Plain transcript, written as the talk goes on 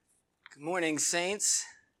Good morning, saints.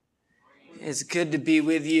 It's good to be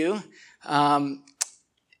with you. Thank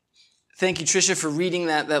you, Tricia, for reading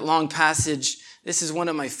that long passage. This is one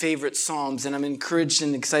of my favorite Psalms, and I'm encouraged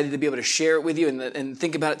and excited to be able to share it with you and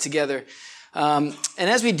think about it together. And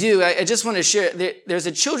as we do, I just want to share, there's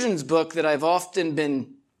a children's book that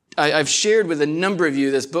I've shared with a number of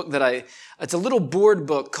you, this book it's a little board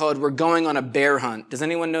book called We're Going on a Bear Hunt. Does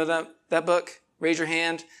anyone know that book? Raise your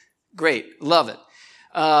hand. Great. Love it.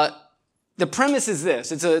 The premise is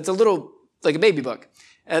this. It's a little, like a baby book.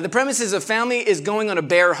 The premise is a family is going on a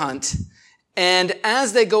bear hunt, and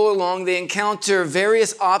as they go along, they encounter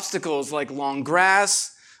various obstacles like long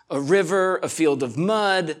grass, a river, a field of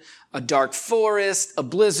mud, a dark forest, a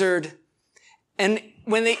blizzard. And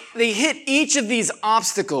when they hit each of these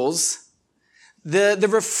obstacles, the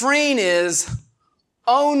refrain is,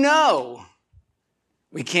 oh no,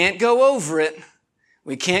 we can't go over it.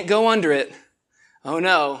 We can't go under it. Oh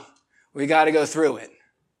no, we got to go through it.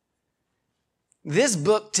 This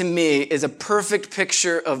book to me is a perfect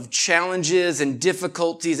picture of challenges and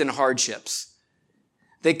difficulties and hardships.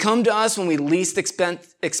 They come to us when we least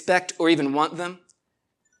expect or even want them.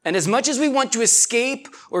 And as much as we want to escape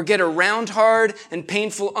or get around hard and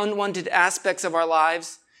painful, unwanted aspects of our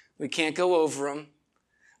lives, we can't go over them.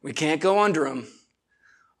 We can't go under them.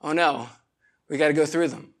 Oh no, we got to go through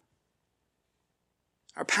them.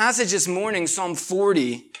 Our passage this morning, Psalm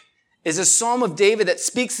 40, is a psalm of David that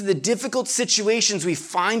speaks to the difficult situations we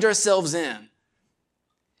find ourselves in.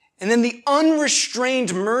 And then the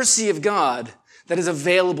unrestrained mercy of God that is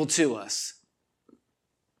available to us.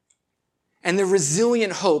 And the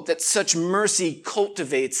resilient hope that such mercy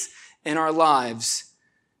cultivates in our lives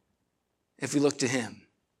if we look to Him.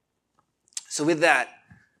 So with that,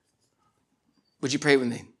 would you pray with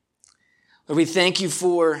me? Lord, we thank you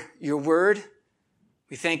for your word.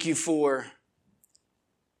 We thank you for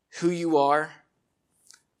who you are,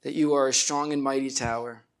 that you are a strong and mighty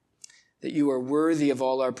tower, that you are worthy of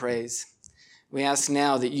all our praise. We ask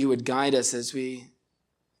now that you would guide us as we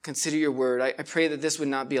consider your word. I pray that this would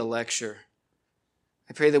not be a lecture.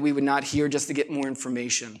 I pray that we would not hear just to get more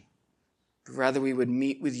information, but rather we would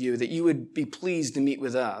meet with you, that you would be pleased to meet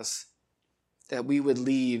with us, that we would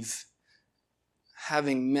leave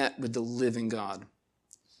having met with the living God.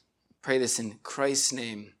 Pray this in Christ's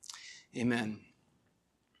name. Amen.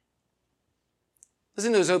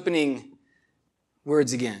 Listen to those opening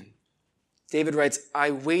words again. David writes, I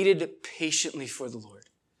waited patiently for the Lord.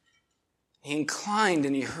 He inclined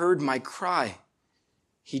and he heard my cry.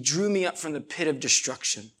 He drew me up from the pit of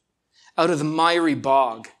destruction, out of the miry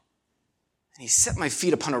bog. And he set my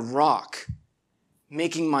feet upon a rock,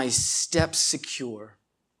 making my steps secure.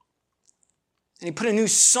 And he put a new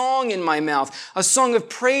song in my mouth, a song of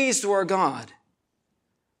praise to our God.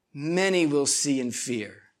 Many will see and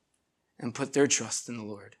fear and put their trust in the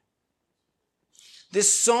Lord.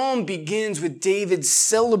 This psalm begins with David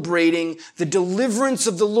celebrating the deliverance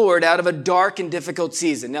of the Lord out of a dark and difficult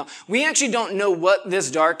season. Now, we actually don't know what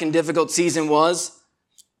this dark and difficult season was,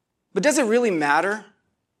 but does it really matter?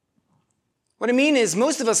 What I mean is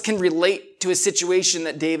most of us can relate to a situation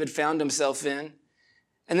that David found himself in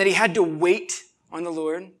and that he had to wait on the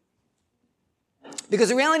Lord. Because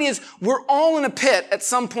the reality is we're all in a pit at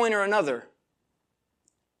some point or another.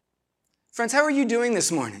 Friends, how are you doing this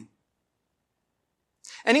morning?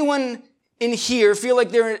 Anyone in here feel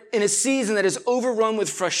like they're in a season that is overrun with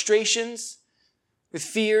frustrations, with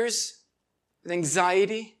fears, with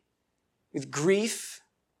anxiety, with grief,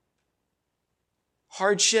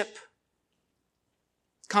 hardship,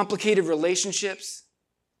 complicated relationships?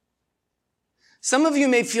 Some of you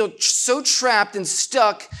may feel so trapped and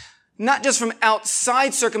stuck, not just from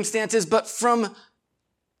outside circumstances, but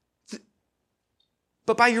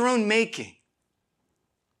by your own making.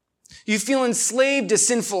 You feel enslaved to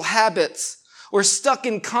sinful habits or stuck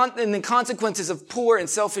in the consequences of poor and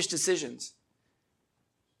selfish decisions.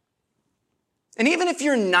 And even if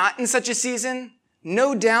you're not in such a season,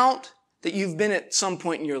 no doubt that you've been at some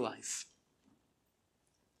point in your life.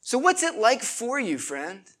 So what's it like for you,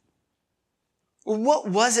 friend? Or what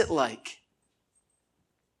was it like?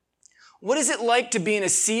 What is it like to be in a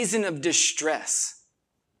season of distress?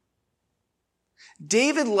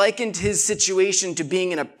 David likened his situation to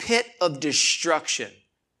being in a pit of destruction.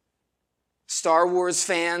 Star Wars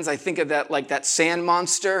fans, I think of that like that sand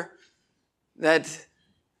monster that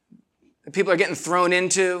people are getting thrown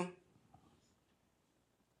into.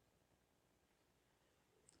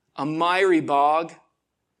 A miry bog.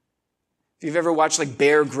 If you've ever watched like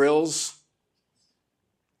Bear Grylls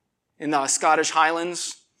in the Scottish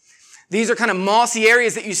Highlands, these are kind of mossy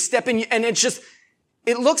areas that you step in and it's just,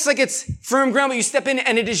 it looks like it's firm ground, but you step in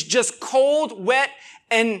and it is just cold, wet,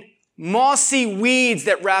 and mossy weeds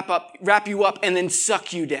that wrap you up and then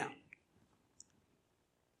suck you down.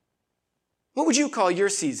 What would you call your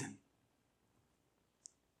season?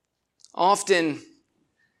 Often,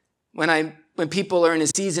 when people are in a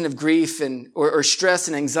season of grief or stress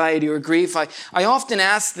and anxiety or grief, I often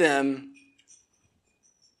ask them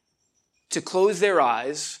to close their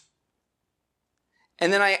eyes,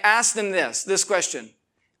 and then I ask them this question: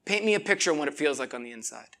 paint me a picture of what it feels like on the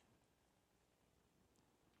inside.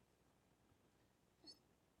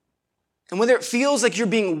 And whether it feels like you're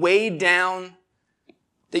being weighed down,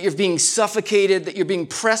 that you're being suffocated, that you're being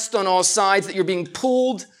pressed on all sides, that you're being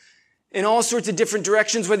pulled in all sorts of different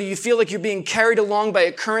directions, whether you feel like you're being carried along by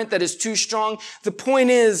a current that is too strong, the point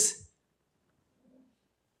is,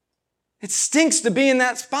 it stinks to be in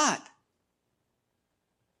that spot.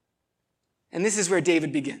 And this is where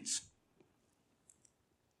David begins.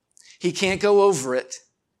 He can't go over it.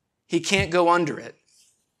 He can't go under it.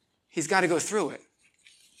 He's got to go through it.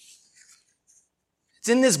 It's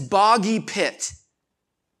in this boggy pit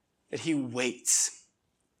that he waits.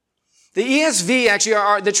 The ESV,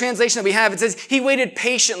 actually, the translation that we have, it says he waited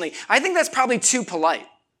patiently. I think that's probably too polite.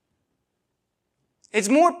 It's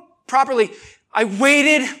more properly, I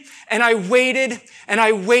waited, and I waited, and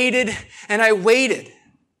I waited, and I waited.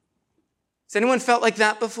 Has anyone felt like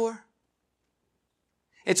that before?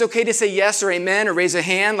 It's okay to say yes or amen or raise a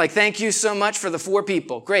hand, like thank you so much for the 4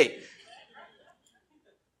 people. Great.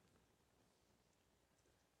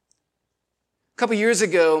 A couple years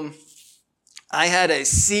ago, I had a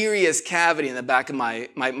serious cavity in the back of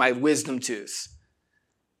my wisdom tooth.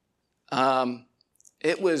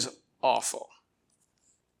 It was awful.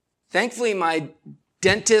 Thankfully, my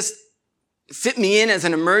dentist fit me in as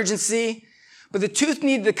an emergency, but the tooth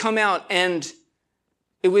needed to come out, and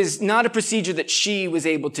it was not a procedure that she was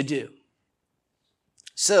able to do.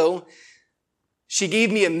 So she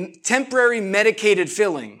gave me a temporary medicated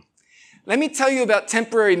filling. Let me tell you about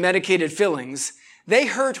temporary medicated fillings. They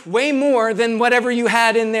hurt way more than whatever you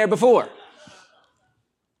had in there before.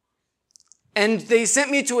 And they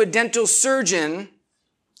sent me to a dental surgeon.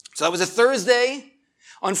 So that was a Thursday.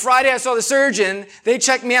 On Friday, I saw the surgeon. They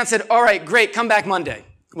checked me out and said, all right, great, come back Monday.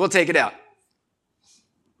 We'll take it out.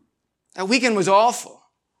 That weekend was awful.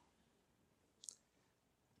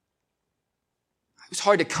 It was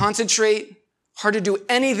hard to concentrate, hard to do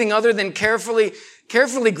anything other than carefully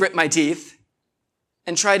grip my teeth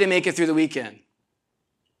and try to make it through the weekend.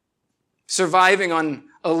 Surviving on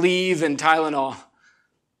Aleve and Tylenol.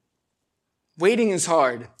 Waiting is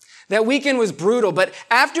hard. That weekend was brutal, but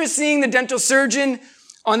after seeing the dental surgeon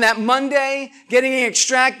on that Monday, getting it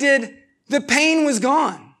extracted, the pain was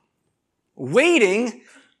gone. Waiting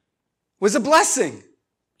was a blessing.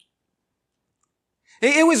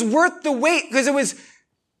 It was worth the wait because it was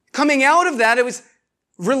coming out of that, it was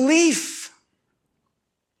relief.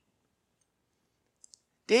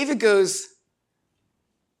 David goes,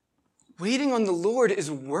 waiting on the Lord is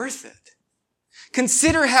worth it.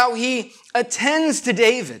 Consider how he attends to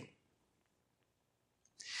David.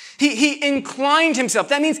 He inclined himself.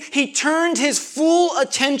 That means he turned his full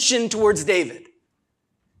attention towards David.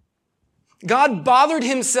 God bothered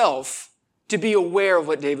himself to be aware of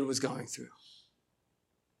what David was going through.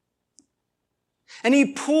 And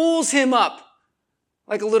he pulls him up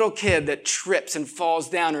like a little kid that trips and falls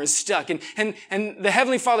down or is stuck. And the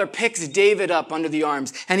Heavenly Father picks David up under the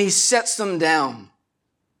arms and he sets them down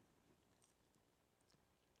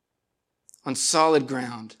on solid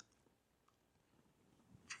ground.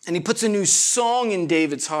 And he puts a new song in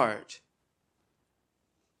David's heart.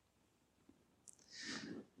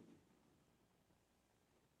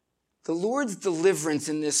 The Lord's deliverance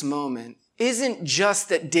in this moment isn't just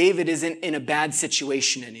that David isn't in a bad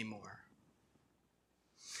situation anymore.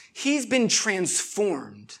 He's been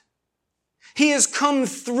transformed. He has come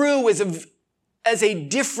through as a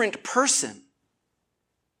different person.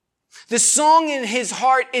 The song in his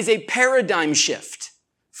heart is a paradigm shift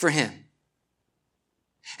for him.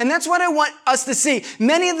 And that's what I want us to see.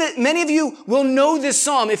 Many of you will know this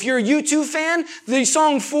psalm. If you're a U2 fan, the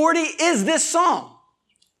song 40 is this song.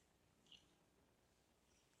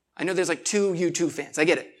 I know there's like 2 U2 fans. I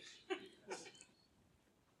get it.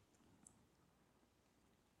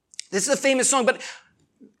 This is a famous song, but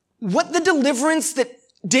what the deliverance that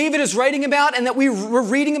David is writing about and that we were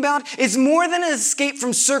reading about is more than an escape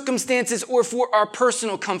from circumstances or for our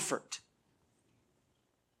personal comfort.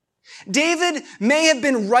 David may have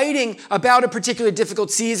been writing about a particular difficult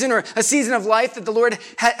season or a season of life that the Lord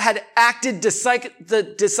had acted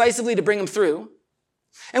decisively to bring him through.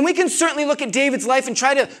 And we can certainly look at David's life and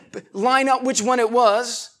try to line up which one it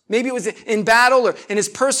was. Maybe it was in battle or in his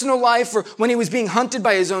personal life or when he was being hunted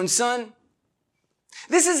by his own son.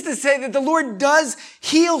 This is to say that the Lord does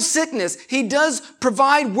heal sickness. He does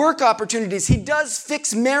provide work opportunities. He does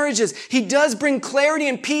fix marriages. He does bring clarity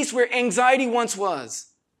and peace where anxiety once was.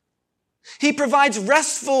 He provides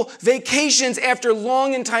restful vacations after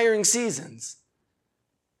long and tiring seasons.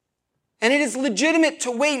 And it is legitimate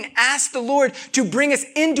to wait and ask the Lord to bring us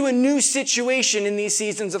into a new situation in these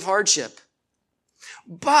seasons of hardship.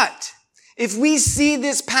 But if we see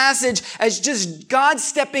this passage as just God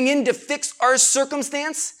stepping in to fix our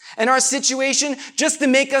circumstance and our situation just to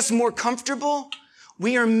make us more comfortable,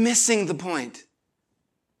 we are missing the point.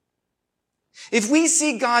 If we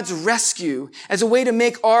see God's rescue as a way to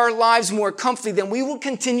make our lives more comfy, then we will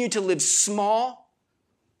continue to live small,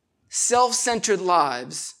 self-centered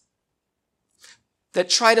lives that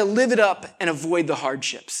try to live it up and avoid the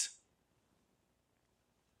hardships.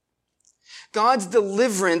 God's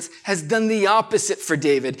deliverance has done the opposite for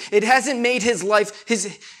David. It hasn't made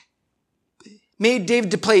made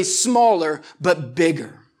David to play smaller, but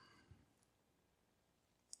bigger.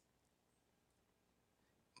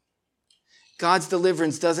 God's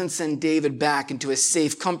deliverance doesn't send David back into a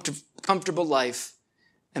safe, comfortable life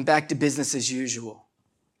and back to business as usual.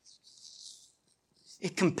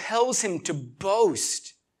 It compels him to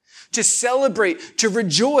boast, to celebrate, to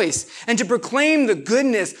rejoice, and to proclaim the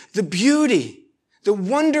goodness, the beauty, the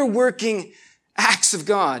wonder-working acts of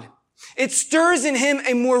God. It stirs in him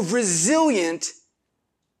a more resilient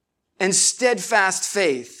and steadfast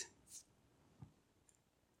faith.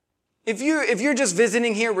 If you're just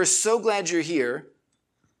visiting here, we're so glad you're here.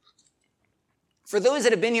 For those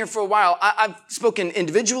that have been here for a while, I've spoken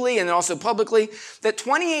individually and also publicly that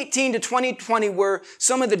 2018 to 2020 were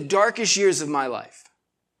some of the darkest years of my life.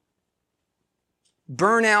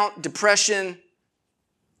 Burnout, depression,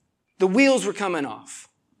 the wheels were coming off.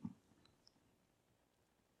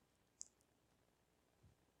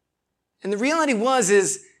 And the reality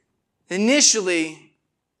is initially,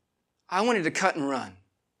 I wanted to cut and run.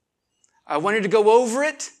 I wanted to go over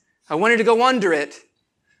it. I wanted to go under it.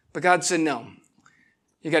 But God said, no,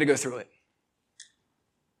 you got to go through it.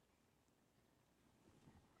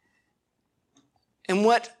 And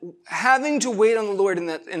having to wait on the Lord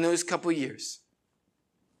in those couple years,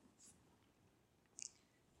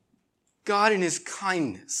 God in his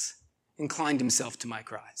kindness inclined himself to my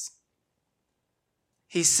cries.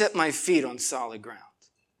 He set my feet on solid ground.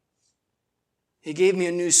 He gave me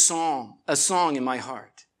a song in my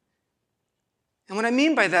heart. And what I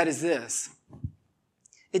mean by that is this.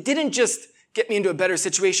 It didn't just get me into a better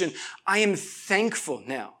situation. I am thankful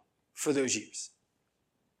now for those years.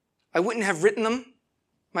 I wouldn't have written them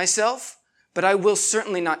myself, but I will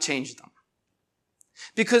certainly not change them.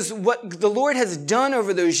 Because what the Lord has done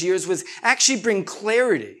over those years was actually bring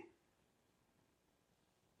clarity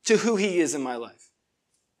to who he is in my life.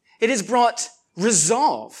 It has brought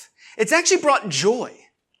resolve. It's actually brought joy.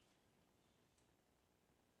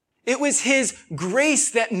 It was his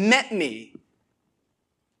grace that met me.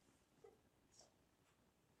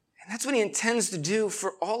 And that's what he intends to do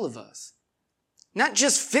for all of us. Not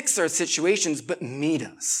just fix our situations, but meet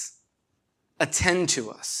us, attend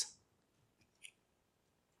to us.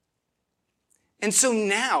 And so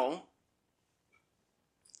now,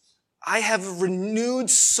 I have a renewed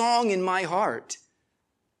song in my heart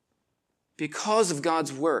because of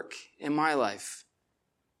God's work in my life.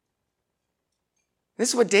 This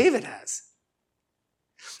is what David has.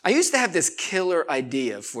 I used to have this killer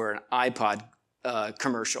idea for an iPod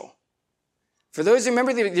commercial. For those who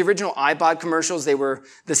remember the original iPod commercials, they were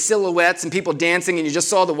the silhouettes and people dancing and you just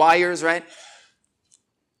saw the wires, right?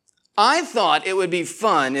 I thought it would be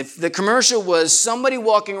fun if the commercial was somebody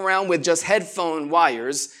walking around with just headphone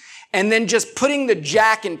wires and then just putting the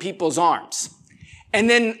jack in people's arms. And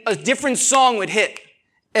then a different song would hit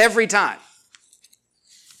every time.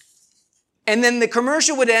 And then the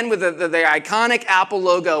commercial would end with the iconic Apple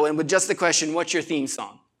logo and with just the question, what's your theme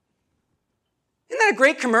song? Isn't that a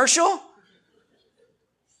great commercial?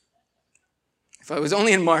 If I was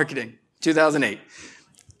only in marketing, 2008.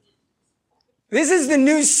 This is the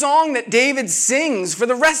new song that David sings for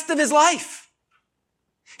the rest of his life.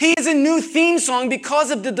 He has a new theme song because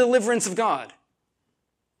of the deliverance of God.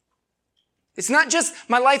 It's not just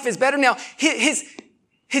my life is better now.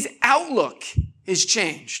 His outlook is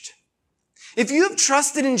changed. If you have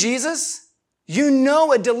trusted in Jesus, you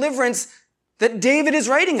know a deliverance that David is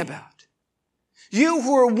writing about. You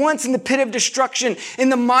who were once in the pit of destruction, in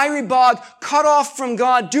the miry bog, cut off from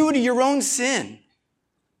God due to your own sin.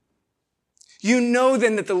 You know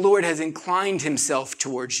then that the Lord has inclined himself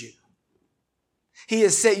towards you. He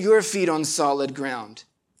has set your feet on solid ground.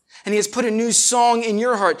 And he has put a new song in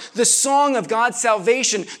your heart, the song of God's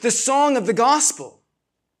salvation, the song of the gospel,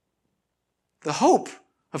 the hope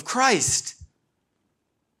of Christ.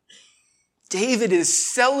 David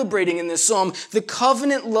is celebrating in this psalm the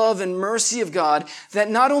covenant love and mercy of God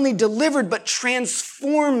that not only delivered, but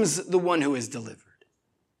transforms the one who is delivered.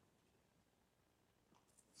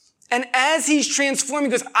 And as he's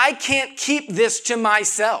transforming, he goes, I can't keep this to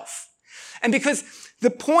myself. And because the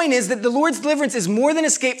point is that the Lord's deliverance is more than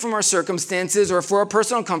escape from our circumstances or for our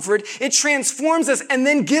personal comfort. It transforms us and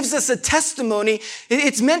then gives us a testimony.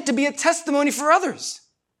 It's meant to be a testimony for others.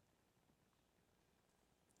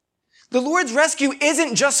 The Lord's rescue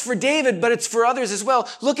isn't just for David, but it's for others as well.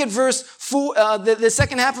 Look at verse 4, the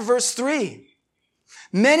second half of verse 3.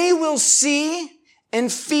 Many will see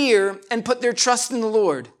and fear and put their trust in the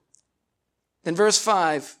Lord. Then verse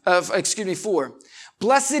 4.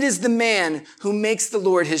 Blessed is the man who makes the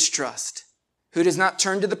Lord his trust, who does not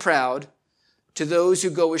turn to the proud, to those who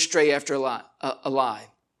go astray after a lie.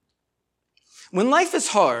 When life is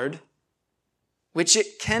hard, which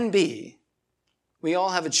it can be, we all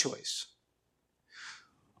have a choice.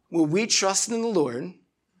 Will we trust in the Lord,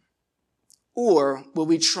 or will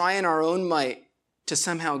we try in our own might to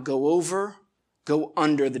somehow go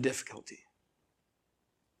under the difficulty?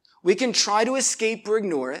 We can try to escape or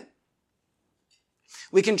ignore it.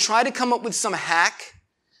 We can try to come up with some hack.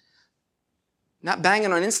 Not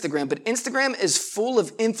banging on Instagram, but Instagram is full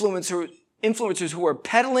of influencers who are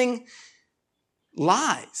peddling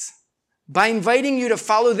lies by inviting you to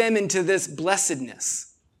follow them into this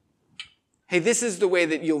blessedness. Hey, this is the way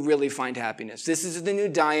that you'll really find happiness. This is the new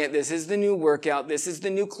diet. This is the new workout. This is the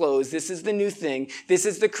new clothes. This is the new thing. This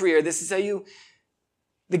is the career. This is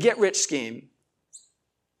the get-rich scheme.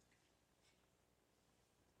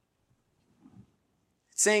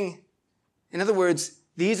 Saying, in other words,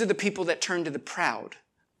 these are the people that turn to the proud.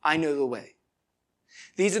 I know the way.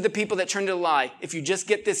 These are the people that turn to the lie. If you just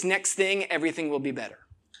get this next thing, everything will be better.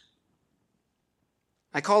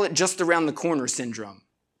 I call it just around the corner syndrome.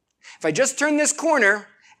 If I just turn this corner,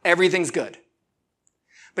 everything's good.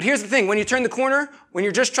 But here's the thing. When you turn the corner, when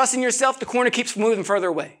you're just trusting yourself, the corner keeps moving further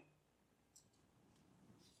away.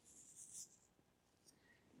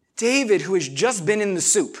 David, who has just been in the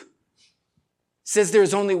soup, says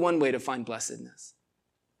there's only one way to find blessedness.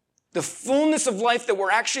 The fullness of life that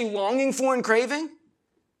we're actually longing for and craving.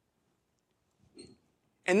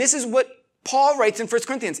 And this is what Paul writes in 1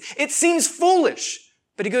 Corinthians. It seems foolish,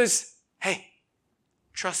 but he goes, hey,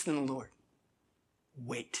 trust in the Lord.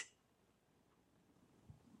 Wait.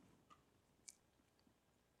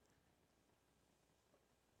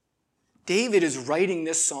 David is writing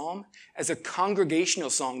this psalm as a congregational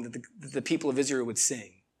song that the people of Israel would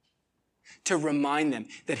sing, to remind them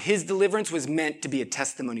that his deliverance was meant to be a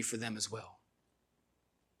testimony for them as well.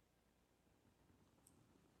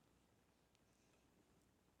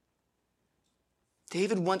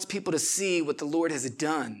 David wants people to see what the Lord has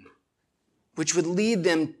done, which would lead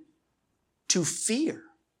them to fear,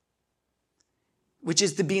 which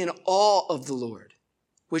is to be in awe of the Lord,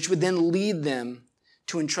 which would then lead them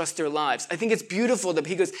to entrust their lives. I think it's beautiful that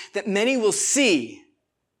he goes, that many will see.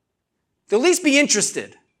 They'll at least be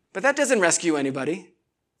interested. But that doesn't rescue anybody.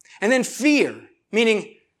 And then fear,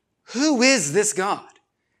 meaning, who is this God?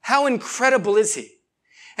 How incredible is he?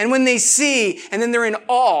 And when they see, and then they're in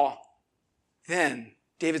awe, then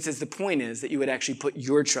David says the point is that you would actually put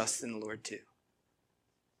your trust in the Lord too.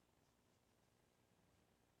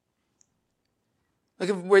 Look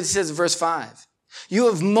at where it says in verse 5. You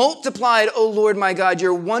have multiplied, O Lord my God,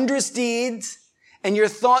 your wondrous deeds and your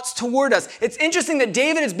thoughts toward us. It's interesting that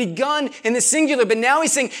David has begun in the singular, but now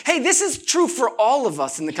he's saying, hey, this is true for all of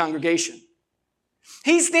us in the congregation.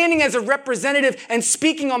 He's standing as a representative and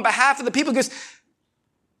speaking on behalf of the people. He goes,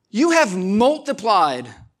 you have multiplied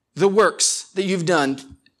the works that you've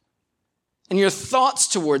done and your thoughts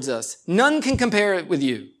towards us. None can compare it with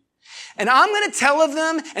you. And I'm going to tell of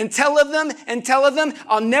them and tell of them and tell of them.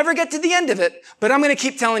 I'll never get to the end of it, but I'm going to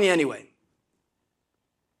keep telling you anyway.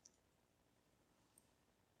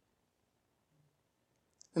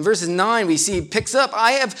 In verses 9, we see, picks up,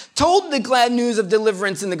 I have told the glad news of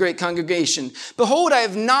deliverance in the great congregation. Behold, I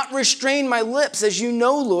have not restrained my lips, as you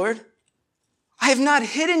know, Lord. I have not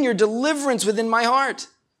hidden your deliverance within my heart.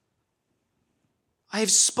 I have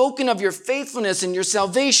spoken of your faithfulness and your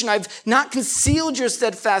salvation. I've not concealed your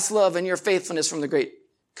steadfast love and your faithfulness from the great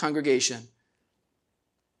congregation.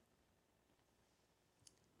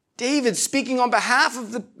 David, speaking on behalf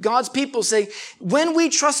of God's people, saying, when we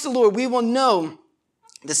trust the Lord, we will know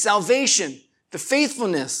the salvation the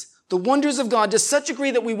faithfulness, the wonders of God to such a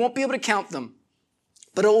degree that we won't be able to count them,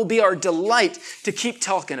 but it will be our delight to keep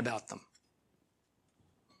talking about them.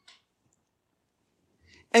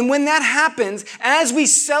 And when that happens, as we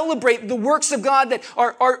celebrate the works of God that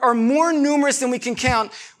are more numerous than we can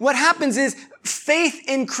count, what happens is faith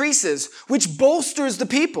increases, which bolsters the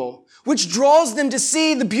people, which draws them to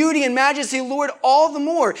see the beauty and majesty of the Lord all the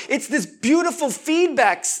more. It's this beautiful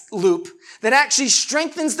feedback loop that actually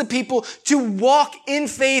strengthens the people to walk in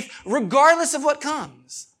faith regardless of what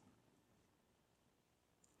comes.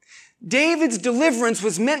 David's deliverance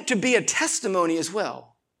was meant to be a testimony as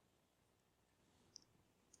well.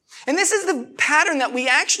 And this is the pattern that we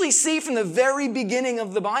actually see from the very beginning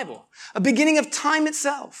of the Bible, a beginning of time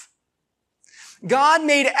itself. God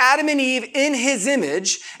made Adam and Eve in his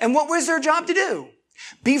image, and what was their job to do?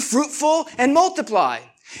 Be fruitful and multiply.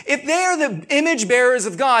 If they are the image bearers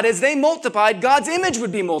of God, as they multiplied, God's image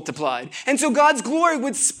would be multiplied. And so God's glory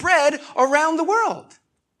would spread around the world.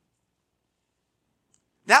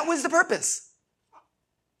 That was the purpose.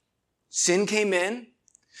 Sin came in,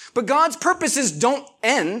 but God's purposes don't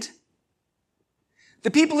end.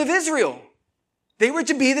 The people of Israel, they were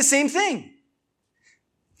to be the same thing.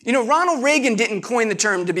 You know, Ronald Reagan didn't coin the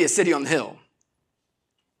term to be a city on the hill.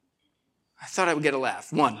 I thought I would get a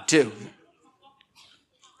laugh. 1, 2.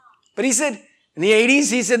 But he said, in the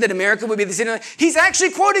 80s, he said that America would be the city on the hill. He's actually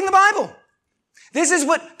quoting the Bible. This is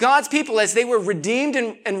what God's people, as they were redeemed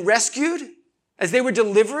and rescued, as they were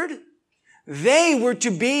delivered, they were to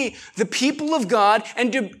be the people of God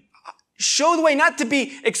and to show the way, not to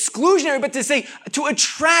be exclusionary, but to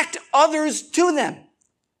attract others to them,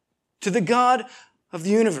 to the God of the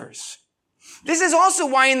universe. This is also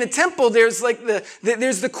why in the temple there's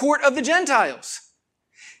the court of the Gentiles.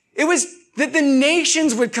 It was that the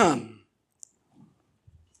nations would come.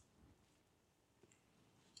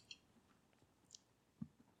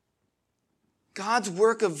 God's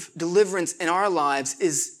work of deliverance in our lives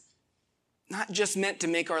is not just meant to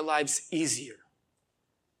make our lives easier.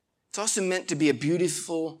 It's also meant to be a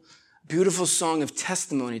beautiful, beautiful song of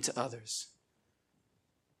testimony to others.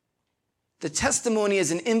 The testimony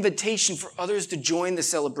is an invitation for others to join the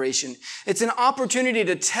celebration. It's an opportunity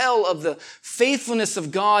to tell of the faithfulness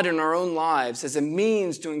of God in our own lives as a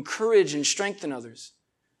means to encourage and strengthen others.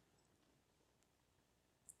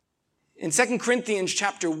 In 2 Corinthians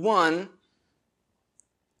chapter 1,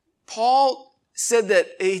 Paul said that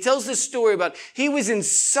he tells this story about he was in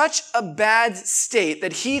such a bad state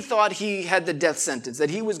that he thought he had the death sentence, that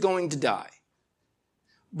he was going to die.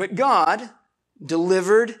 But God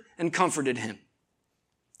delivered and comforted him.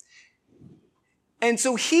 And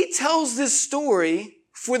so he tells this story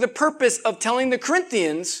for the purpose of telling the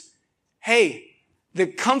Corinthians, hey, the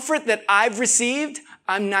comfort that I've received,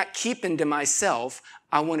 I'm not keeping to myself.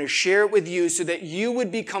 I want to share it with you so that you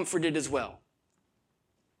would be comforted as well.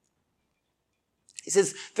 He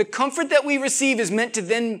says, the comfort that we receive is meant to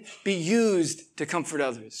then be used to comfort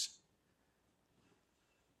others.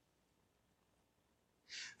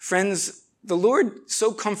 Friends, the Lord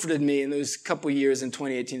so comforted me in those couple years in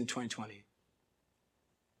 2018 and 2020.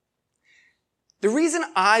 The reason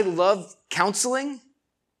I love counseling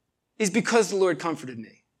is because the Lord comforted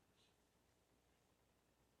me.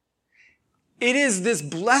 It is this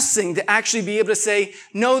blessing to actually be able to say,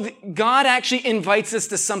 no, God actually invites us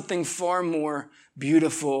to something far more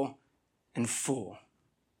beautiful and full.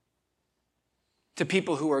 To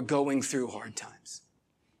people who are going through hard times.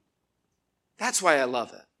 That's why I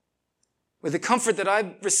love it. With the comfort that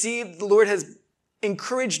I've received, the Lord has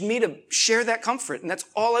encouraged me to share that comfort, and that's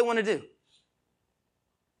all I want to do.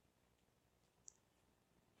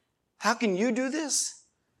 How can you do this?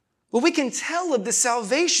 Well, we can tell of the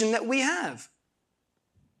salvation that we have.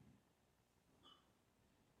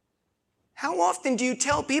 How often do you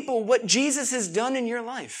tell people what Jesus has done in your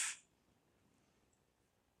life?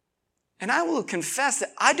 And I will confess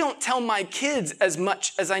that I don't tell my kids as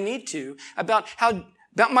much as I need to about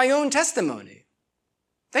my own testimony.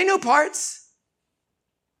 They know parts.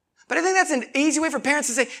 But I think that's an easy way for parents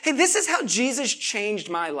to say, hey, this is how Jesus changed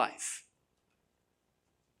my life.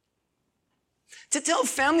 To tell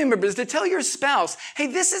family members, to tell your spouse, hey,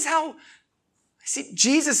 this is how, I see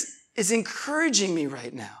Jesus is encouraging me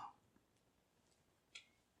right now.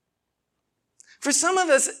 For some of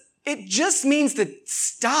us, it just means to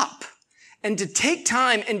stop and to take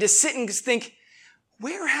time and to sit and think,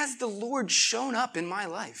 where has the Lord shown up in my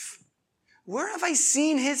life? Where have I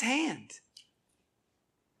seen his hand?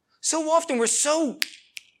 So often we're so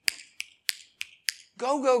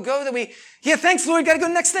go that thanks Lord, got to go to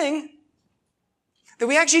the next thing. That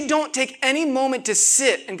we actually don't take any moment to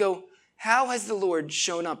sit and go, how has the Lord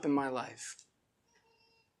shown up in my life?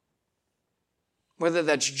 whether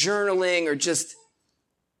that's journaling or just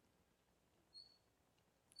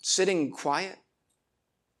sitting quiet.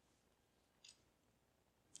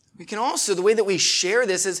 We can also, the way that we share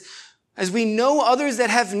this is, as we know others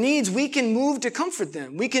that have needs, we can move to comfort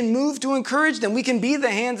them. We can move to encourage them. We can be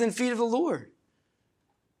the hands and feet of the Lord.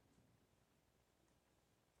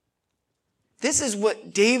 This is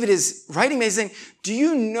what David is writing. He's saying, do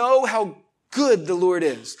you know how good the Lord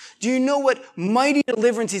is? Do you know what mighty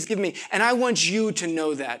deliverance he's given me? And I want you to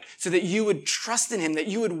know that so that you would trust in him, that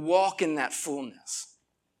you would walk in that fullness.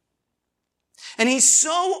 And he's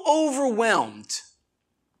so overwhelmed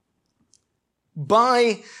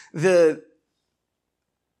by the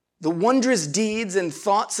wondrous deeds and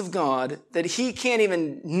thoughts of God that he can't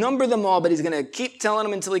even number them all, but he's going to keep telling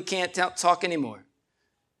them until he can't talk anymore.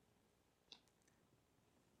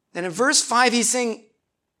 Then in verse 5, he's saying,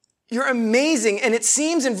 you're amazing. And it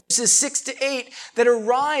seems in verses 6 to 8 that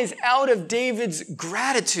arise out of David's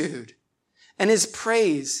gratitude and his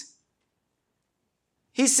praise.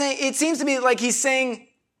 He's saying, it seems to me like he's saying,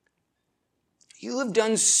 you have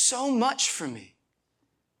done so much for me.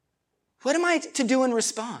 What am I to do in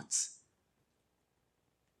response?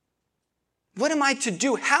 What am I to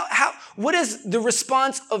do? What is the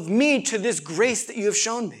response of me to this grace that you have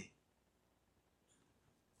shown me?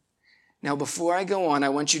 Now, before I go on, I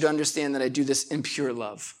want you to understand that I do this in pure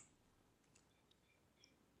love.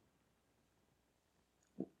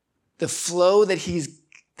 The flow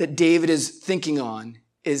that David is thinking on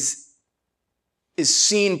is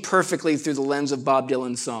seen perfectly through the lens of Bob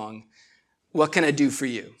Dylan's song, "What Can I Do For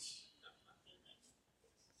You?"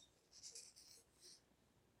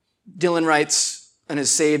 Dylan writes on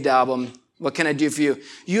his Saved album, "What can I do for you?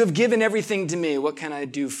 You have given everything to me. What can I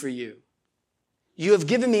do for you? You have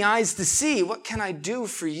given me eyes to see. What can I do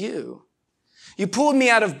for you? You pulled me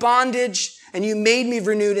out of bondage and you made me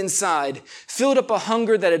renewed inside, filled up a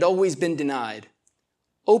hunger that had always been denied,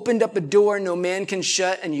 opened up a door no man can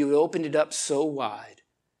shut, and you opened it up so wide.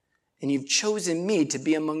 And you've chosen me to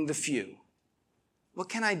be among the few. What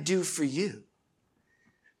can I do for you?"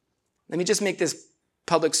 Let me just make this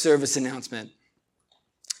public service announcement.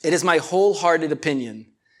 It is my wholehearted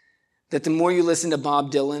opinion that the more you listen to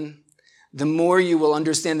Bob Dylan, the more you will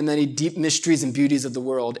understand the many deep mysteries and beauties of the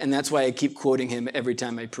world. And that's why I keep quoting him every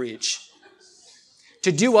time I preach.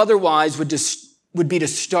 To do otherwise would be to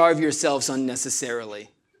starve yourselves unnecessarily.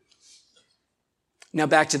 Now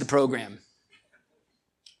back to the program.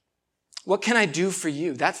 What can I do for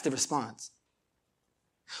you? That's the response.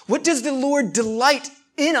 What does the Lord delight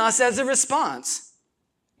in us as a response?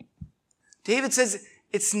 David says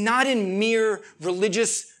it's not in mere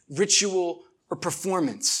religious ritual or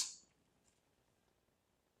performance.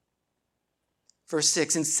 Verse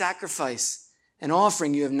 6, in sacrifice and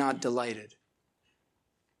offering you have not delighted,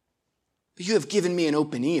 but you have given me an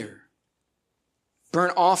open ear.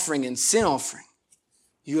 Burnt offering and sin offering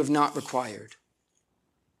you have not required.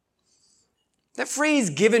 That phrase,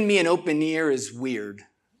 "given me an open ear," is weird.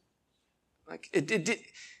 Like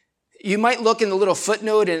you might look in the little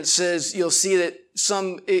footnote and it says, you'll see that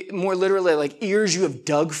some more literally like ears you have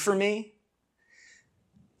dug for me.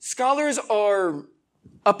 Scholars are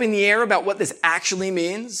up in the air about what this actually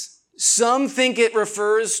means. Some think it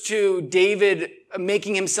refers to David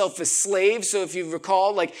making himself a slave. So if you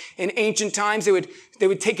recall, like in ancient times, they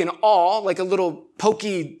would take an awl, like a little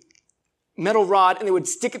pokey metal rod, and they would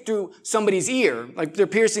stick it through somebody's ear, like they're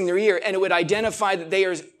piercing their ear, and it would identify that they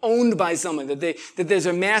are owned by someone, that there's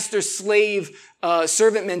a master-slave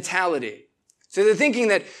servant mentality. So they're thinking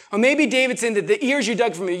that, or maybe David's saying that the ears you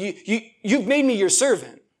dug from me, you've made me your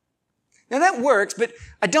servant. Now that works, but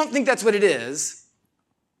I don't think that's what it is.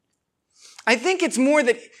 I think it's more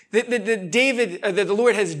that the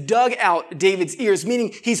Lord has dug out David's ears,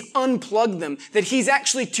 meaning he's unplugged them, that he's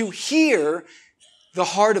actually to hear the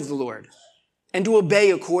heart of the Lord and to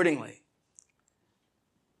obey accordingly.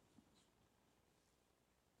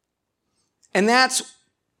 And that's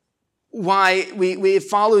why it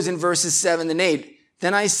follows in verses 7 and 8.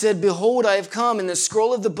 Then I said, "Behold, I have come. In the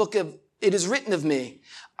scroll of the book it is written of me.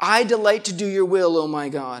 I delight to do your will, O my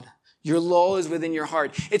God. Your law is within your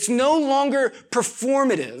heart." It's no longer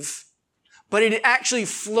performative, but it actually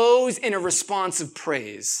flows in a response of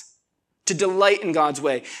praise, to delight in God's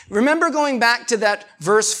way. Remember going back to that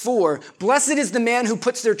verse 4, "Blessed is the man who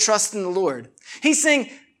puts their trust in the Lord." He's saying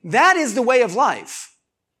that is the way of life.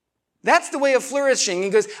 That's the way of flourishing. He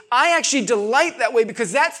goes, I actually delight that way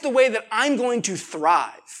because that's the way that I'm going to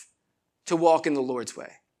thrive, to walk in the Lord's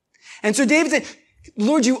way. And so David said,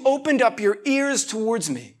 "Lord, you opened up your ears towards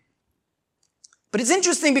me." But it's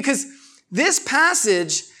interesting because this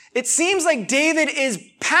passage it seems like David is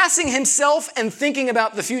passing himself and thinking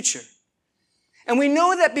about the future. And we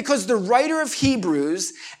know that because the writer of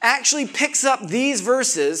Hebrews actually picks up these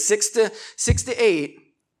verses, 6 to 8,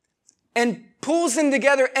 and pulls them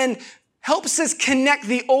together and helps us connect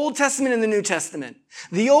the Old Testament and the New Testament.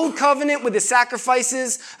 The Old Covenant with the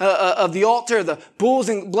sacrifices of the altar, the bulls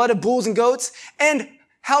and blood of bulls and goats, and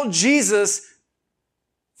how Jesus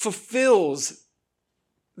fulfills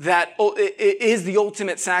that is the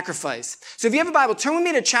ultimate sacrifice. So if you have a Bible, turn with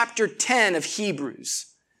me to chapter 10 of Hebrews.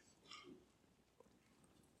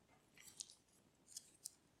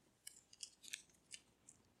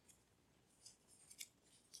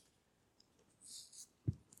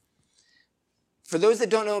 For those that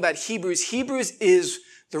don't know about Hebrews, Hebrews is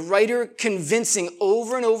the writer convincing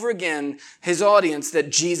over and over again his audience that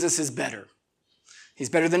Jesus is better. He's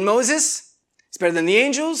better than Moses. He's better than the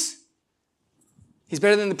angels. He's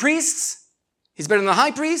better than the priests. He's better than the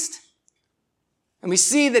high priest. And we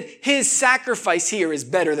see that his sacrifice here is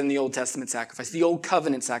better than the Old Testament sacrifice, the Old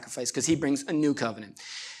Covenant sacrifice, because he brings a new covenant.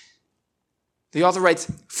 The author writes,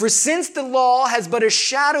 "For since the law has but a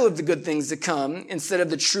shadow of the good things to come instead of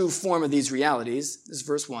the true form of these realities," this is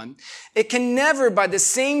verse 1, "it can never by the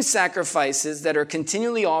same sacrifices that are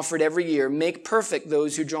continually offered every year make perfect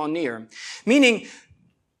those who draw near." Meaning,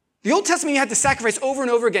 the Old Testament you had to sacrifice over and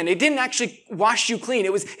over again. It didn't actually wash you clean.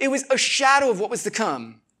 It was a shadow of what was to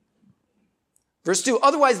come. Verse 2,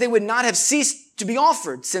 "Otherwise they would not have ceased to be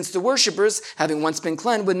offered, since the worshipers, having once been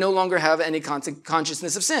cleansed, would no longer have any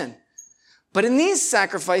consciousness of sin. But in these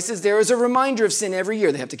sacrifices, there is a reminder of sin every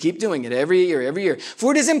year." They have to keep doing it every year.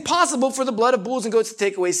 "For it is impossible for the blood of bulls and goats to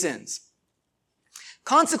take away sins.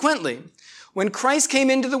 Consequently, when Christ came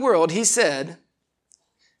into the world, he said,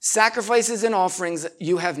 'Sacrifices and offerings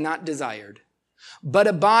you have not desired, but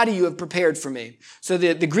a body you have prepared for me.'" So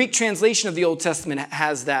the Greek translation of the Old Testament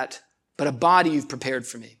has that, "but a body you've prepared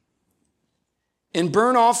for me. In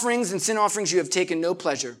burnt offerings and sin offerings you have taken no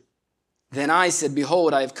pleasure. Then I said,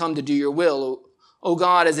 behold, I have come to do your will, O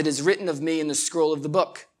God, as it is written of me in the scroll of the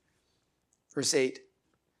book." Verse 8,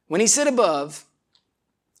 "When he said above,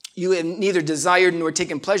 you have neither desired nor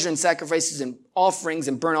taken pleasure in sacrifices and offerings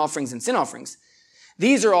and burnt offerings and sin offerings.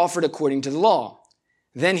 These are offered according to the law.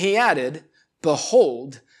 Then he added,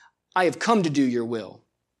 behold, I have come to do your will."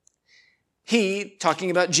 He, talking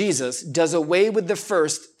about Jesus, does away with the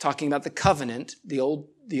first, talking about the covenant, the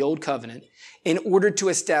old covenant, in order to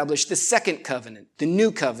establish the second covenant, the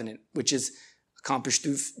new covenant, which is accomplished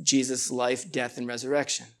through Jesus' life, death, and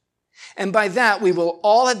resurrection. And by that, we will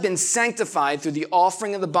all have been sanctified through the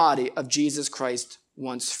offering of the body of Jesus Christ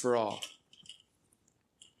once for all.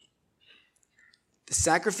 The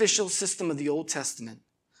sacrificial system of the Old Testament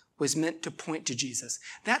was meant to point to Jesus.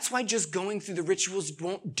 That's why just going through the rituals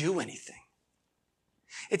won't do anything.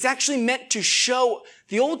 It's actually meant to show,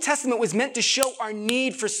 the Old Testament was meant to show our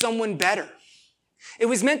need for someone better. It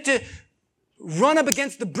was meant to run up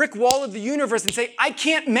against the brick wall of the universe and say, I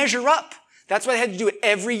can't measure up. That's why they had to do it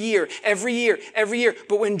every year.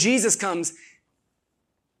 But when Jesus comes,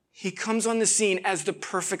 he comes on the scene as the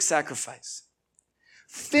perfect sacrifice,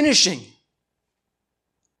 finishing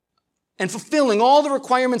and fulfilling all the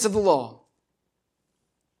requirements of the law.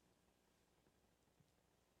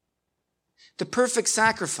 The perfect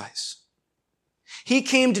sacrifice. He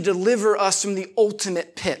came to deliver us from the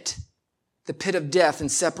ultimate pit, the pit of death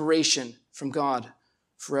and separation from God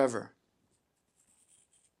forever.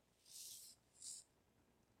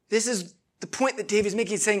 This is the point that David is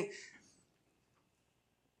making. He's saying,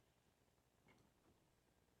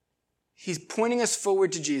 he's pointing us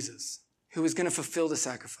forward to Jesus, who is going to fulfill the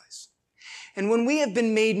sacrifice. And when we have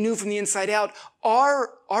been made new from the inside out,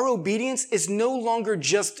 our obedience is no longer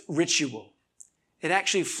just ritual. It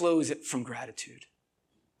actually flows from gratitude.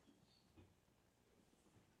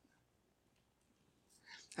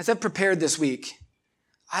 As I've prepared this week,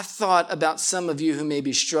 I've thought about some of you who may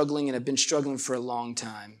be struggling and have been struggling for a long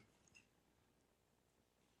time.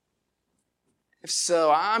 If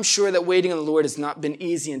so, I'm sure that waiting on the Lord has not been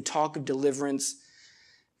easy, and talk of deliverance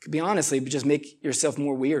could be honestly just make yourself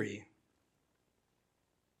more weary.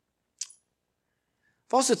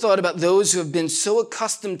 I've also thought about those who have been so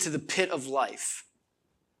accustomed to the pit of life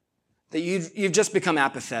that you've just become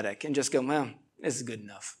apathetic and just go, well, this is good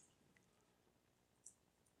enough.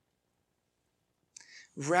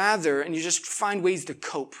 And you just find ways to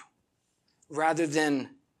cope rather than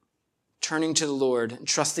turning to the Lord and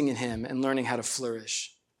trusting in him and learning how to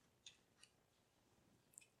flourish.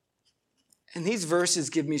 And these verses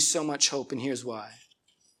give me so much hope, and here's why.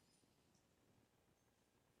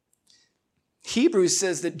 Hebrews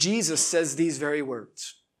says that Jesus says these very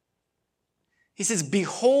words. He says,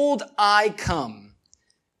 behold, I come.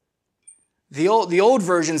 The old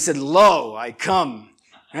version said, lo, I come,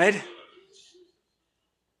 right?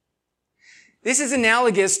 This is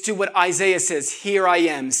analogous to what Isaiah says, here I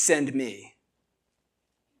am, send me.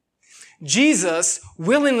 Jesus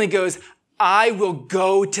willingly goes, I will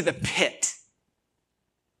go to the pit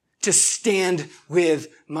to stand with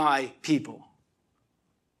my people.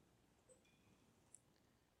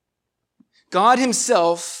 God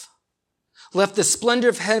himself left the splendor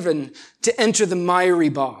of heaven to enter the miry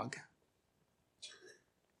bog.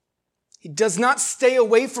 He does not stay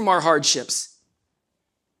away from our hardships,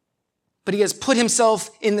 but he has put himself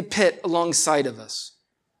in the pit alongside of us.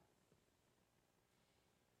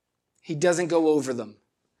 He doesn't go over them.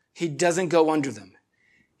 He doesn't go under them.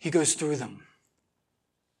 He goes through them.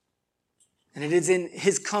 And it is in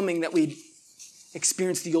his coming that we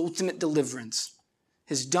experience the ultimate deliverance.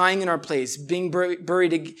 His dying in our place, being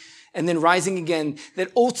buried and then rising again,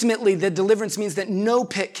 that ultimately the deliverance means that no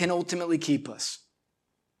pit can ultimately keep us.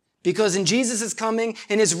 Because in Jesus' coming,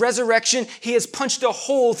 in his resurrection, he has punched a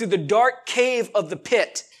hole through the dark cave of the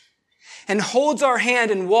pit and holds our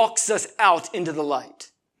hand and walks us out into the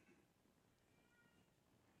light.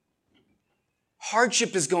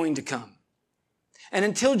 Hardship is going to come. And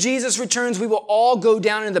until Jesus returns, we will all go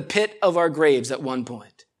down in the pit of our graves at one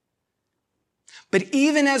point. But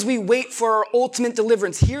even as we wait for our ultimate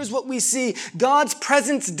deliverance, here's what we see. God's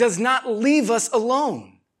presence does not leave us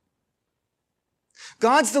alone.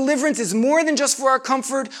 God's deliverance is more than just for our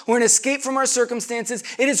comfort or an escape from our circumstances.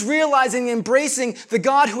 It is realizing and embracing the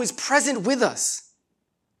God who is present with us.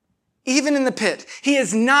 Even in the pit, he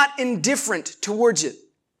is not indifferent towards it.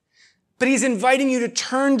 But he's inviting you to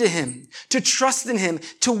turn to him, to trust in him,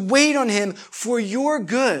 to wait on him for your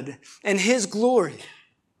good and his glory.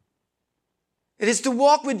 It is to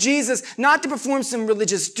walk with Jesus, not to perform some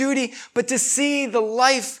religious duty, but to see the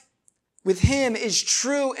life with him is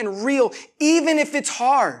true and real, even if it's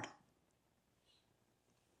hard.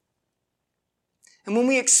 And when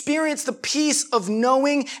we experience the peace of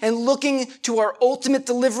knowing and looking to our ultimate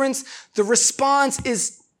deliverance, the response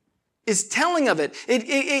is telling of it.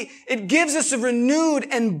 It gives us a renewed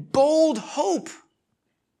and bold hope.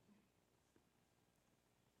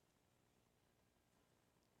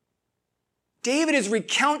 David is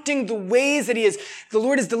recounting the ways that the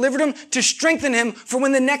Lord has delivered him to strengthen him for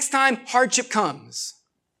when the next time hardship comes.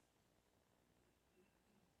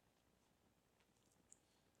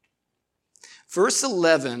 Verse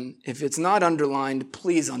 11, if it's not underlined,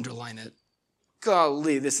 please underline it.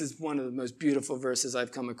 Golly, this is one of the most beautiful verses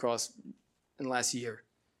I've come across in the last year.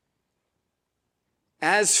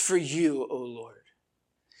 As for you, O Lord,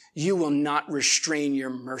 you will not restrain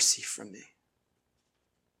your mercy from me.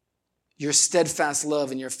 Your steadfast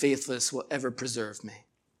love and your faithfulness will ever preserve me.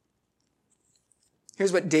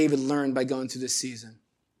 Here's what David learned by going through this season.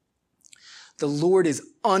 The Lord is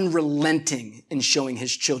unrelenting in showing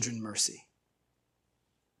his children mercy.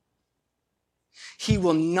 He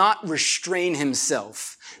will not restrain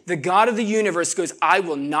himself. The God of the universe goes, I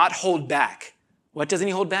will not hold back. What doesn't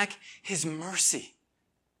he hold back? His mercy.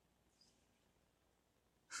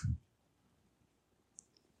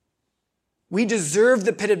 We deserve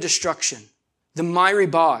the pit of destruction, the miry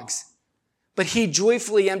bogs, but he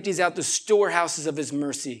joyfully empties out the storehouses of his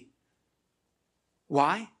mercy.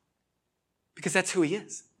 Why? Because that's who he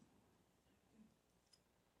is.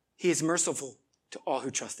 He is merciful to all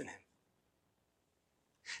who trust in him.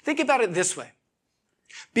 Think about it this way.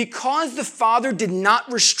 Because the Father did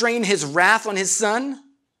not restrain his wrath on his Son,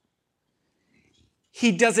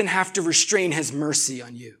 he doesn't have to restrain his mercy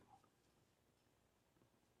on you.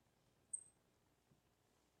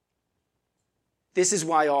 This is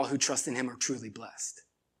why all who trust in him are truly blessed.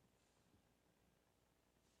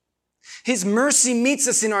 His mercy meets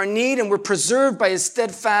us in our need, and we're preserved by his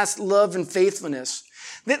steadfast love and faithfulness.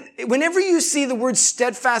 That whenever you see the word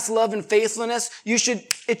steadfast love and faithfulness,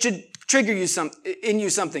 it should trigger you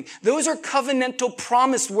something. Those are covenantal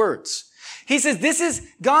promise words. He says,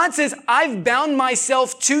 God says, I've bound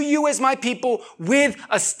myself to you as my people with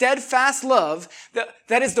a steadfast love.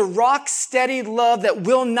 That is the rock steady love that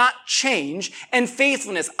will not change, and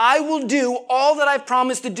faithfulness. I will do all that I've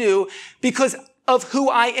promised to do because of who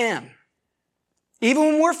I am. Even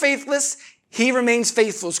when we're faithless, he remains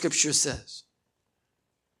faithful, Scripture says.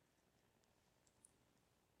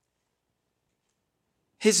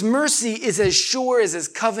 His mercy is as sure as his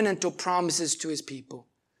covenantal promises to his people.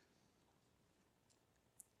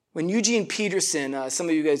 When Eugene Peterson, some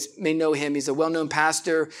of you guys may know him, he's a well-known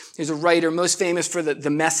pastor, he's a writer, most famous for the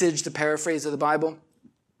Message, the paraphrase of the Bible.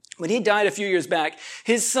 When he died a few years back,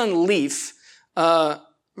 his son Leaf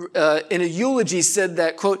in a eulogy said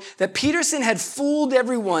that, quote, that Peterson had fooled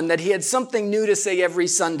everyone that he had something new to say every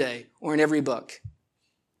Sunday or in every book.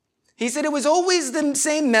 He said it was always the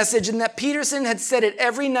same message and that Peterson had said it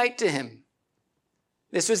every night to him.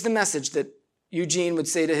 This was the message that Eugene would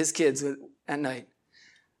say to his kids at night.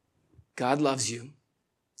 God loves you.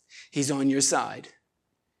 He's on your side.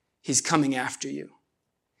 He's coming after you.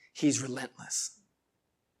 He's relentless.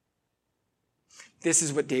 This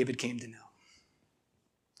is what David came to know.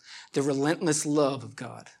 The relentless love of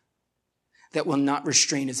God that will not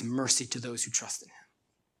restrain his mercy to those who trust in him.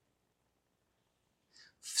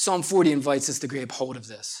 Psalm 40 invites us to grab hold of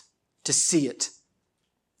this, to see it,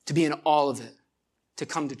 to be in awe of it, to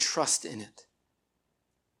come to trust in it.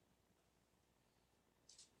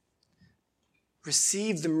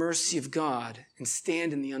 Receive the mercy of God and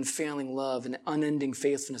stand in the unfailing love and unending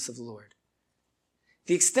faithfulness of the Lord.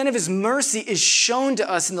 The extent of his mercy is shown to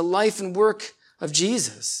us in the life and work of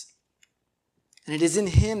Jesus. And it is in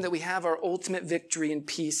him that we have our ultimate victory and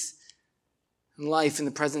peace and life in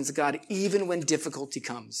the presence of God, even when difficulty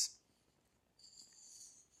comes.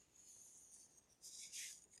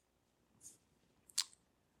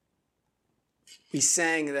 We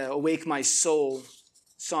sang the Awake My Soul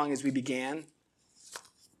song as we began.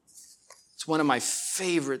 It's one of my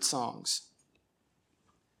favorite songs.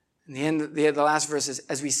 In the end, the last verse is,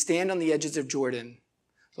 as we stand on the edges of Jordan,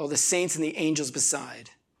 with all the saints and the angels beside,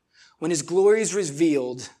 when his glory is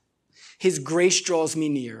revealed, his grace draws me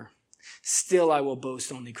near. Still I will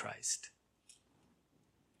boast only Christ.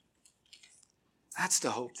 That's the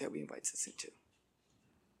hope that he invites us into.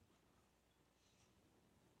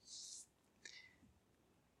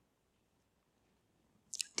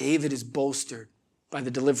 David is bolstered by the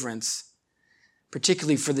deliverance,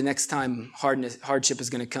 particularly for the next time hardship is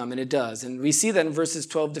going to come, and it does. And we see that in verses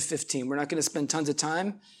 12 to 15. We're not going to spend tons of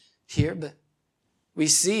time here, but we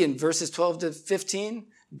see in verses 12 to 15,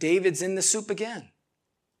 David's in the soup again.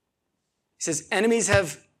 He says, enemies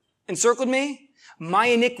have encircled me. My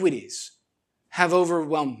iniquities have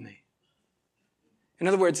overwhelmed me. In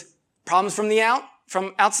other words, problems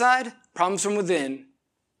from outside, problems from within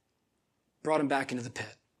brought him back into the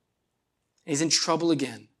pit. He's in trouble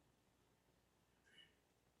again.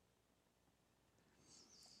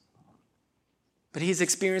 But he's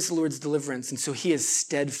experienced the Lord's deliverance, and so he is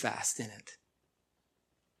steadfast in it.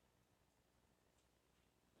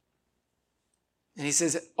 And he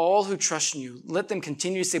says, all who trust in you, let them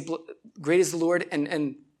continue to say, great is the Lord,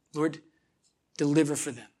 and Lord, deliver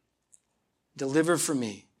for them. Deliver for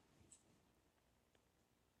me.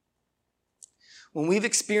 When we've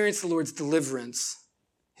experienced the Lord's deliverance,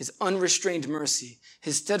 his unrestrained mercy,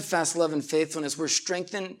 his steadfast love and faithfulness,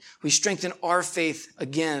 we strengthen our faith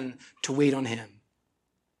again to wait on him.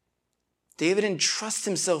 David entrusts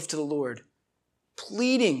himself to the Lord,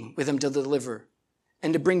 pleading with him to deliver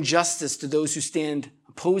and to bring justice to those who stand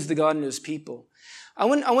opposed to God and his people. I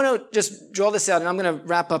want to just draw this out, and I'm going to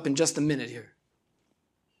wrap up in just a minute here.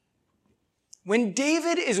 When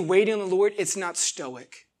David is waiting on the Lord, it's not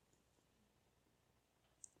stoic.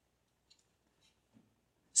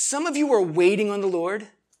 Some of you are waiting on the Lord,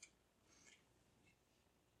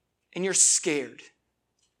 and you're scared,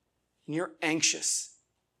 and you're anxious,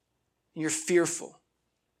 and you're fearful,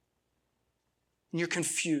 and you're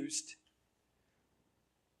confused.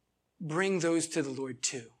 Bring those to the Lord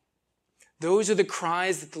too. Those are the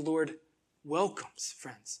cries that the Lord welcomes,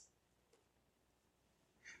 friends.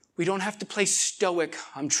 We don't have to play stoic,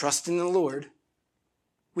 I'm trusting the Lord.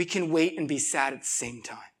 We can wait and be sad at the same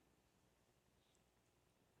time.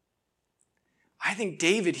 I think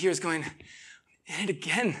David here is going, and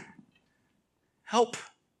again, help.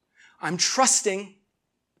 I'm trusting.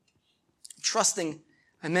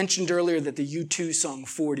 I mentioned earlier that the U2 song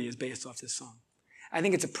 40 is based off this song. I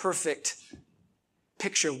think it's a perfect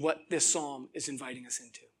picture of what this psalm is inviting us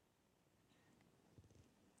into.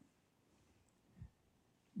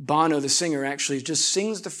 Bono, the singer, actually just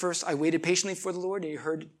sings the first, I waited patiently for the Lord,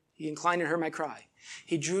 and he inclined and heard my cry.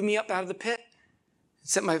 He drew me up out of the pit,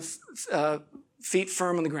 set my feet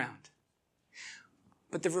firm on the ground.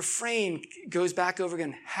 But the refrain goes back over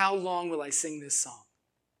again, how long will I sing this song?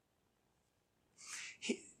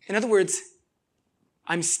 In other words,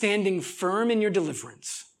 I'm standing firm in your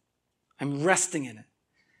deliverance. I'm resting in it.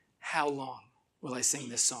 How long will I sing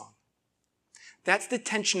this song? That's the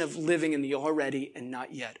tension of living in the already and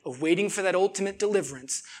not yet, of waiting for that ultimate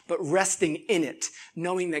deliverance, but resting in it,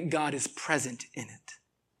 knowing that God is present in it.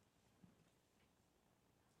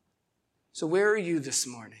 So where are you this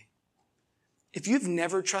morning? If you've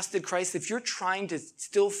never trusted Christ, if you're trying to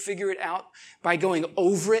still figure it out by going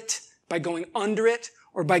over it, by going under it,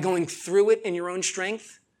 or by going through it in your own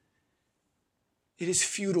strength, It is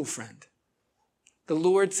futile, friend. The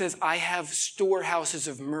Lord says, I have storehouses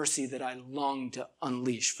of mercy that I long to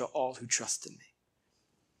unleash for all who trust in me.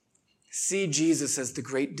 See Jesus as the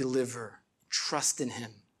great deliverer. Trust in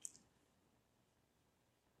him.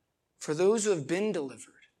 For those who have been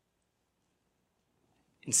delivered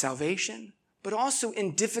in salvation, but also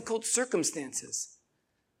in difficult circumstances,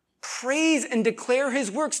 praise and declare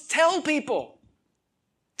his works. Tell people.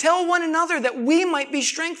 Tell one another that we might be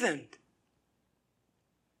strengthened.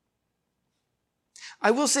 I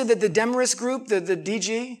will say that the Demarest group, the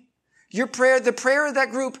DG, the prayer of that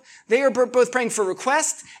group, they are both praying for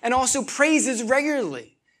requests and also praises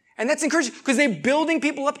regularly. And that's encouraging because they're building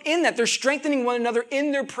people up in that. They're strengthening one another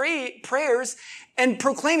in their prayers and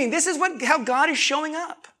proclaiming, this is how God is showing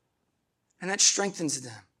up. And that strengthens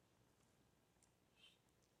them.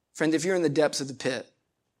 Friend, if you're in the depths of the pit,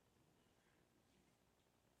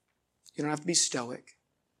 you don't have to be stoic.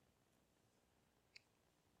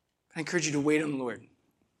 I encourage you to wait on the Lord.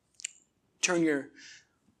 Turn your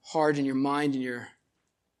heart and your mind and your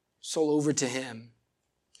soul over to him.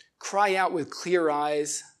 Cry out with clear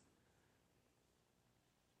eyes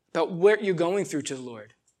about what you're going through to the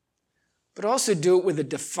Lord. But also do it with a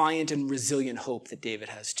defiant and resilient hope that David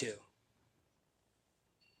has too.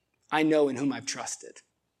 I know in whom I've trusted.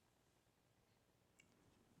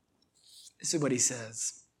 This is what he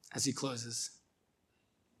says as he closes.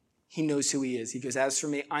 He knows who he is. He goes, as for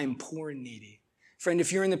me, I am poor and needy. Friend,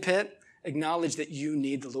 if you're in the pit, acknowledge that you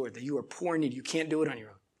need the Lord, that you are poor and needy. You can't do it on your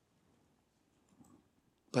own.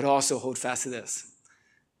 But also hold fast to this.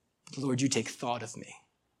 Lord, you take thought of me.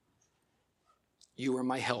 You are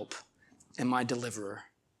my help and my deliverer.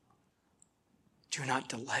 Do not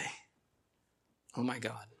delay. Oh my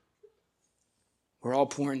God. We're all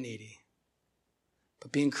poor and needy.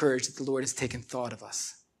 But be encouraged that the Lord has taken thought of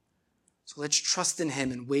us. So let's trust in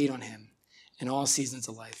him and wait on him in all seasons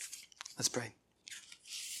of life. Let's pray.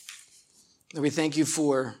 Lord, we thank you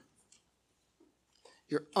for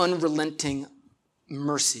your unrelenting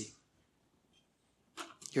mercy,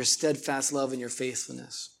 your steadfast love and your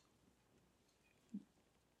faithfulness,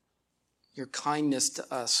 your kindness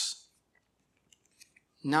to us,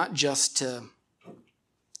 not just to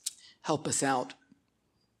help us out,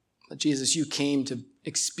 but Jesus, you came to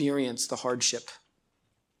experience the hardship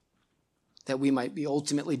that we might be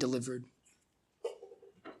ultimately delivered.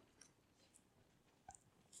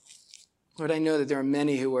 Lord, I know that there are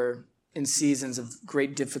many who are in seasons of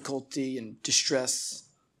great difficulty and distress.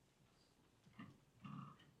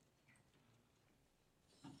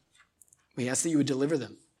 We ask that you would deliver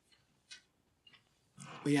them.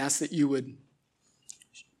 We ask that you would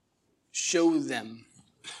show them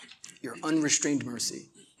your unrestrained mercy.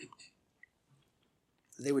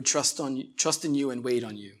 That they would trust in you and wait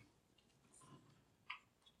on you.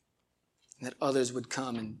 And that others would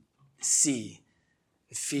come and see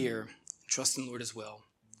and fear and trust in the Lord as well.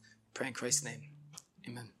 Pray in Christ's name.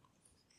 Amen.